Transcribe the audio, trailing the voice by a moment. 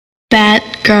Bad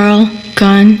girl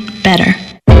gone better.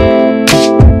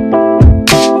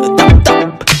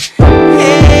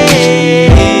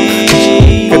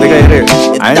 내가 얘를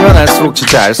알면 알수록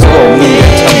진짜 알 수가 없는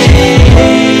게 참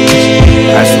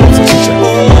알 수가 없어 진짜.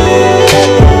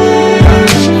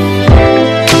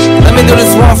 Let me do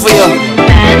this one for you.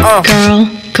 Bad girl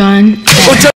gone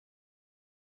better.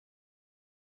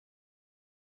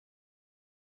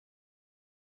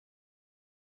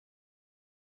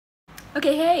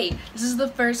 Okay, hey! This is the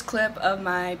first clip of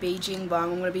my Beijing vlog.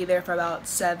 I'm going to be there for about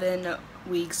 7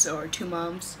 weeks or 2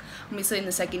 months. I'm going to be in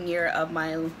the second year of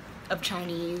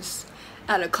Chinese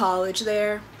at a college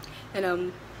there.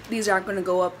 And these aren't going to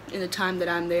go up in the time that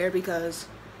I'm there because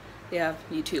they have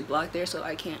YouTube blocked there, so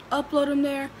I can't upload them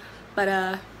there. But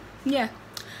yeah,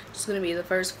 it's going to be the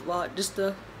first vlog, just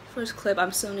the first clip.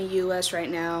 I'm still in the US right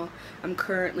now. I'm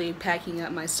currently packing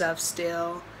up my stuff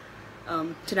still.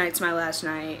 Tonight's my last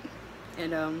night.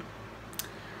 And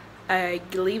I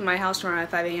leave my house tomorrow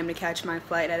at 5 a.m. to catch my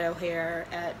flight at O'Hare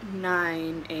at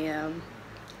 9 a.m.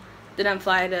 Then I'm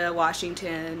fly to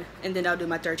Washington, and then I'll do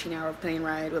my 13-hour plane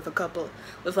ride with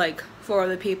like 4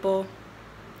 other people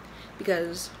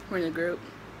because we're in a group.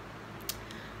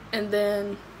 And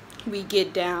then we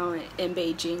get down in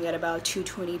Beijing at about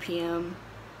 2:20 p.m.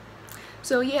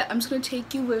 So yeah, I'm just gonna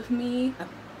take you with me.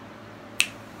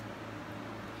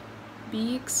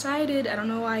 Be excited. I don't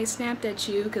know why I snapped at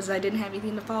you because I didn't have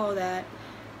anything to follow that.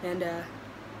 And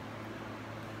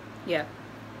yeah,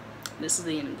 this is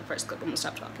the end of the first clip. I'm gonna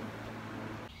stop talking.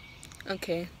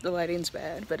 Okay, the lighting's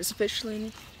bad, but it's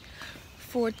officially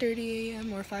 4:30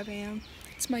 a.m. or 5 a.m.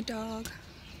 It's my dog.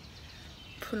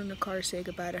 Put in the car, say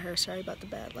goodbye to her. Sorry about the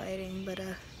bad lighting, but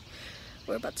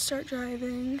we're about to start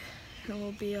driving and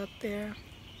we'll be up there.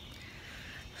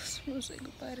 Just want to say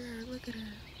goodbye to her. Look at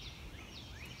her.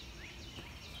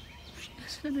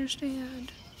 Doesn't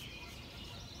understand.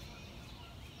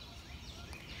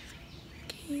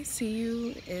 Okay, see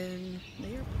you in the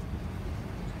airport.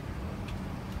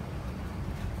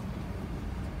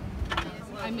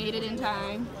 I made it in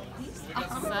time.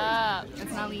 What's up?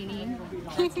 That's Nalini.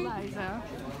 That's Liza.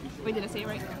 Wait, did I say it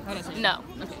right? How did I say it? No.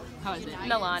 Okay. How is it?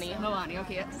 Nalani. Nalani.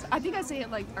 Okay. I think I say it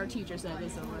like our teacher said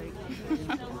it. So like.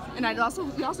 And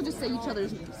we also just say each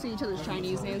other's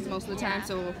Chinese names most of the time.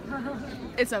 So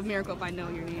it's a miracle if I know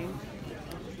your name.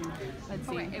 Let's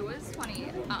see. Oh, wait, it was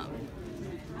funny. I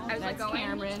was like going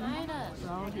Cameron. to China.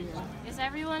 We're all here. Is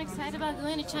everyone excited about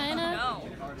going to China? No.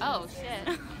 Oh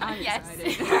shit. I'm yes.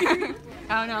 excited.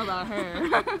 I don't know about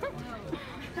her.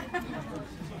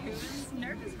 Who's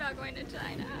nervous about going to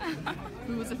China?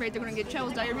 Who was afraid they're gonna get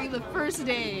Chell's diarrhea the first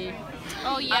day?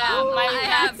 Oh yeah, my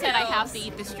dad said I have to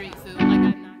eat the street food. Like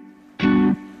I'm not.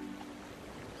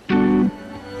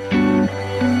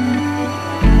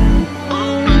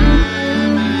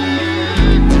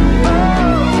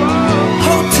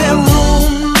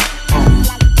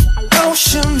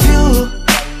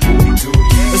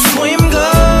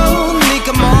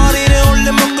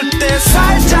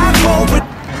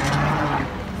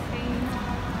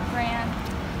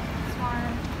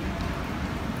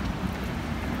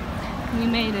 We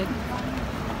made it.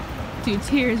 Through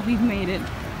tears, we've made it.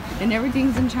 And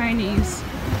everything's in Chinese.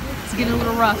 It's getting a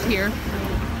little rough here.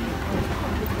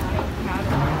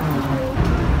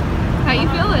 How you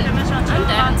feeling? I'm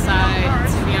dead inside,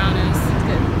 to be honest.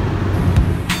 Good.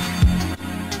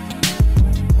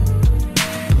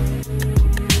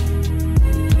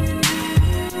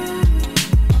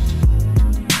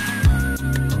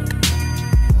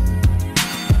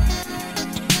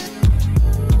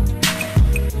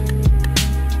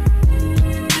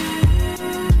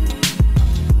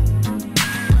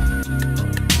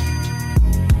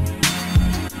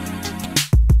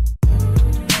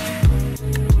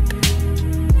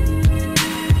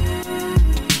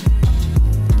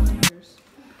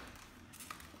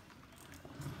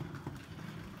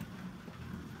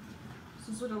 This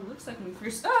is what it looks like when we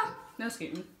first. Ah! No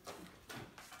skating.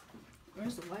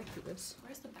 Where's the light for this?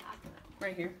 Where's the bathroom?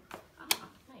 Right here. Ah,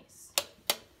 nice.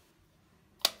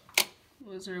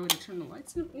 Well, is there a way to turn the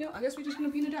lights on? No, I guess we're just gonna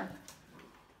be in the dark.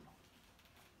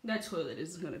 That toilet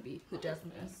is gonna be the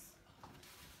deafness.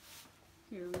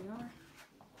 Here we are.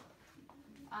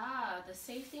 Ah, the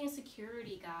safety and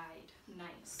security guide.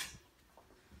 Nice.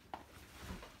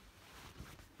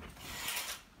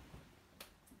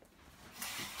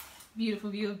 Beautiful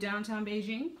view of downtown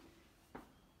Beijing.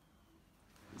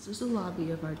 This is the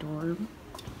lobby of our dorm.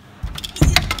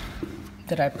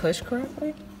 Did I push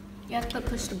correctly? You have to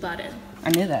push the button. I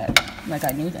knew that. Like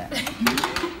I knew that.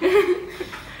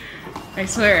 I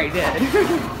swear I did.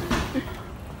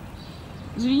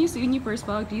 Do you see when you first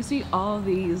walk, do you see all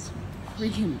these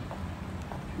freaking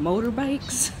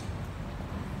motorbikes.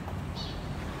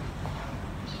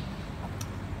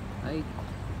 Like,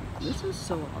 this is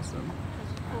so awesome.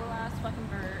 It's a cool ass fucking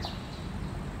bird.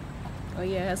 Oh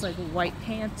yeah, it has like white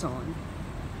pants on.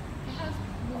 It has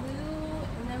blue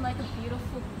and then like a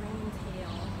beautiful green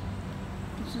tail.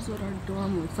 This is what our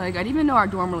dorm looks like. I didn't even know our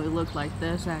dorm really looked like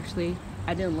this, actually.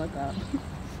 I didn't look up.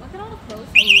 Look at all the clothes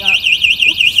hanging up.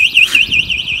 Oops.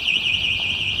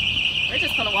 We're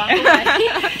just gonna walk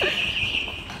away.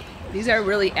 These are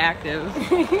really active.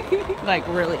 Like,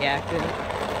 really active.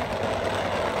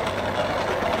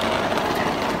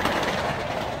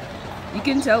 You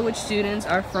can tell which students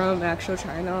are from actual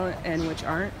China and which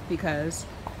aren't, because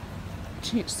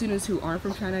students who aren't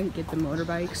from China get the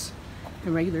motorbikes,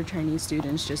 and regular Chinese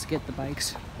students just get the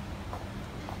bikes,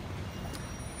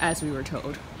 as we were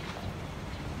told.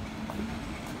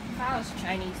 If I was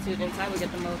Chinese students, I would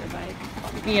get the motorbike.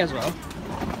 Me as well.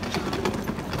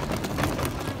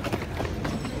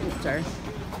 Oops, sorry.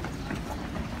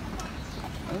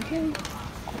 Okay.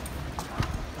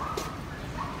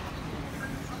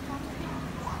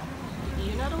 Do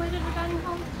you know the way to the dining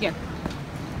hall? Yeah.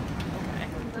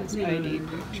 It's an ID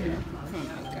picture. Oh my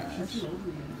gosh.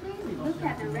 Look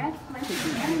at the red flash.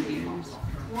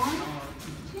 1,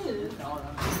 2.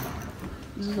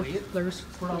 This is the first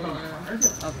floor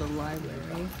of the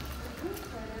library.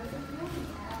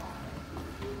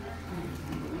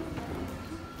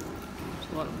 There's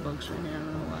a lot of books right here. I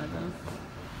don't know why though.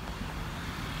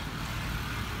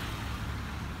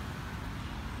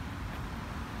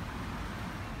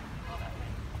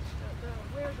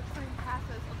 Where the train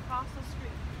passes across the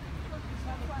street.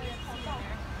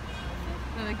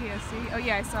 Another KFC? Oh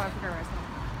yeah, I saw it. I forgot where I saw it.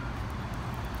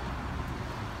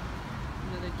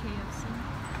 Another KFC.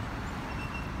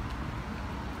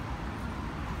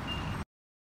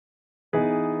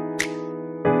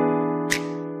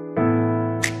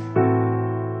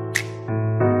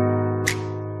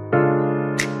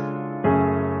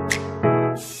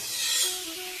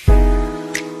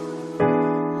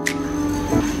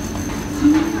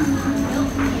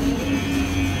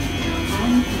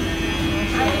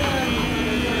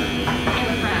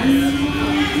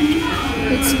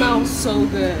 It smells so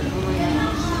good. Oh my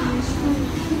gosh.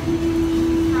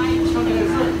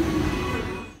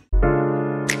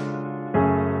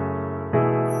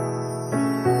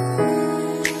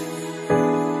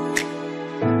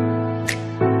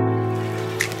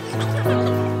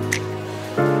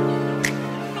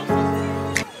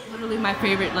 Literally my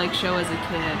favorite show as a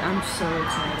kid. I'm so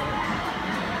excited.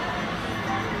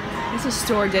 It's a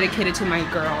store dedicated to my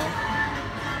girl.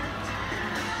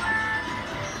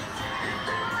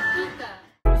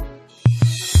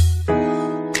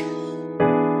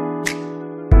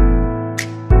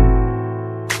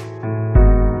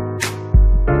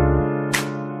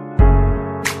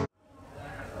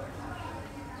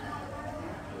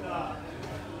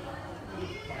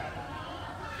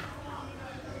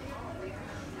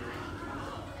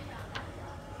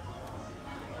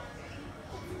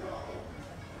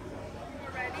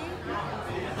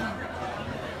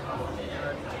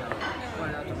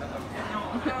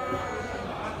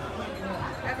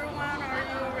 Everyone, are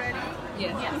you ready?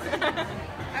 Yes.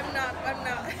 I'm not.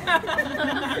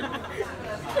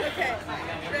 Okay,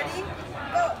 ready?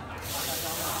 Go!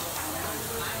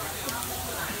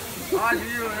 8月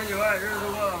9日日出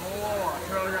过服务，吃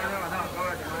到先生他各位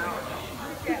请问要。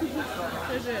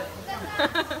就是。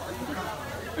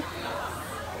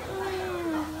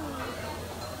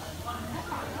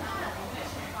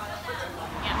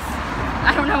 I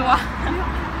don't know why.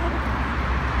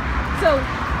 So,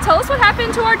 tell us what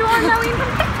happened to our dorm, Nelly.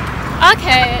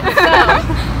 Okay, so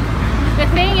the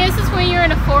thing is when you're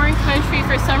in a foreign country,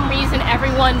 for some reason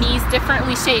everyone needs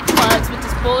differently shaped plugs, which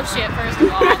is bullshit, first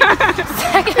of all.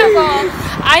 Second of all,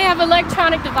 I have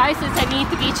electronic devices that need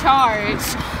to be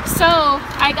charged. So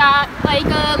I got like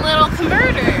a little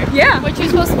converter, which you're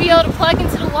supposed to be able to plug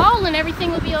into the wall and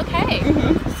everything will be okay.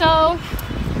 So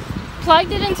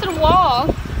plugged it into the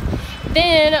wall.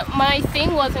 Then my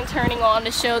thing wasn't turning on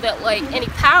to show that like any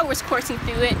power was coursing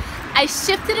through it. I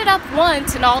shifted it up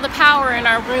once and all the power in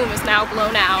our room is now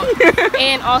blown out.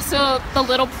 And also the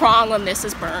little prong on this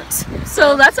is burnt.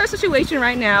 So that's our situation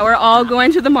right now. We're all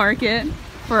going to the market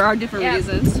for our different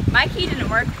reasons. My key didn't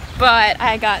work, but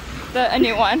I got a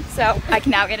new one, so I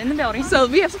can now get in the building. So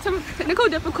we have some technical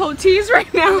difficulties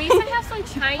right now. At least I have some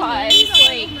Chinese,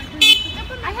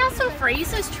 I have some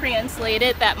phrases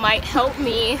translated that might help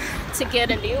me to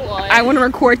get a new one. I want to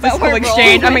record this whole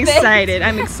exchange. I'm excited.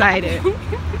 I'm excited. Look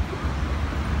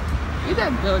at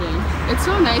that building. It's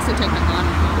so nice and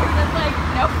technological. There's like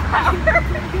no power.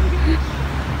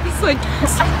 It's like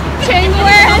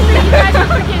January. that you guys were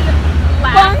freaking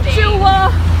laughing.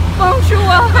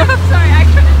 Bonjour. Sorry, I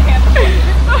couldn't handle it.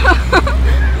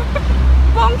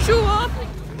 Bonjour.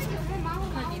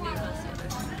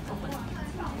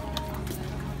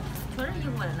 全是英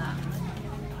文的。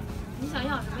你想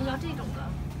要什么？要这种的。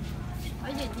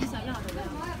而且你想要什么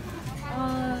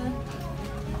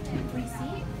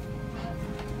？receipt。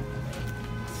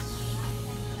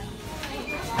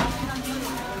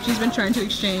 She's been trying to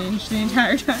exchange the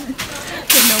entire time,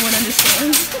 but no one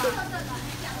understands.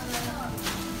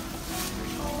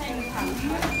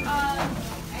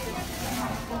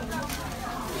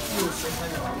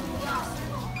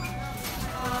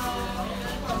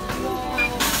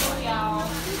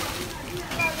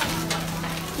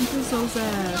 This is so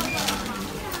sad.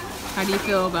 How do you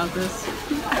feel about this?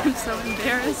 I'm so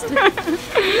embarrassed.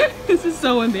 This is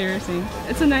so embarrassing.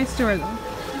 It's a nice store though.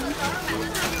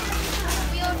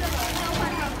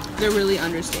 They're really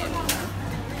understanding.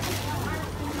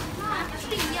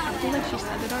 I feel like she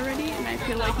said it already, and I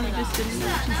feel like we just didn't know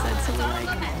what she said, so we're like...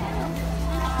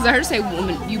 Cause I heard her say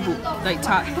woman, you like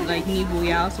talk like ni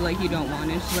buyao, so like you don't want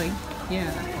it. She's like,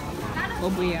 yeah, well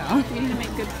buyao. We need to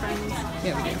make good friends.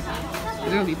 Yeah, we do.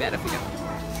 It's gonna be bad if we don't.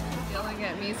 Yelling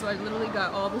at me, so I literally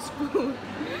got all the spoon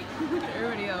with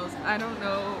everybody else. I don't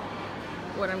know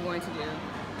what I'm going to do.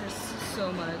 There's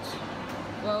so much.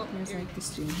 Well, there's like the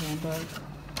student handbook.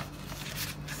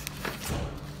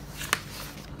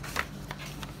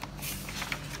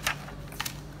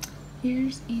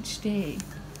 Here's each day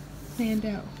planned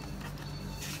out.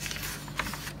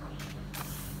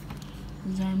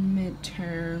 This is our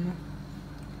midterm.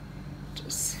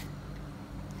 Just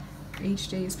each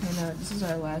day is planned out. This is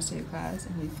our last day of class,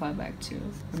 and we fly back to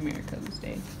America this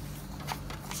day.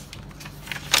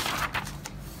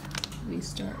 We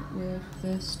start with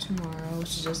this tomorrow,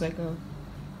 which is just like a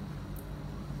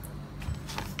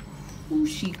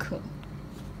wudaokou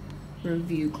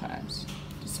review class.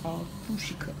 Just all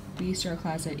wudaokou. We start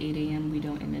class at 8 a.m. We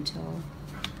don't end until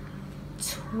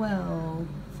 12,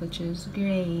 which is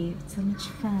great. So much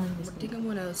fun. I think I'm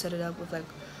gonna set it up with like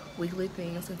weekly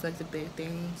things, since like the big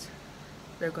things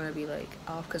they're gonna be like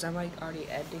off, because I'm like already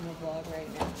editing a vlog right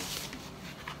now.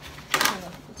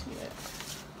 Let's do that.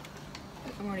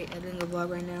 I'm already editing a vlog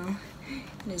right now,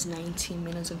 and it's 19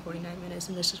 minutes and 49 minutes,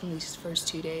 and this is from these first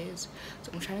 2 days.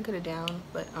 So I'm trying to cut it down,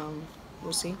 but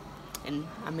we'll see. And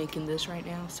I'm making this right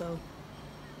now, so,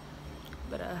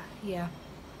 but yeah,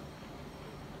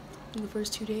 in the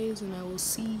first 2 days, and I will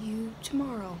see you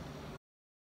tomorrow.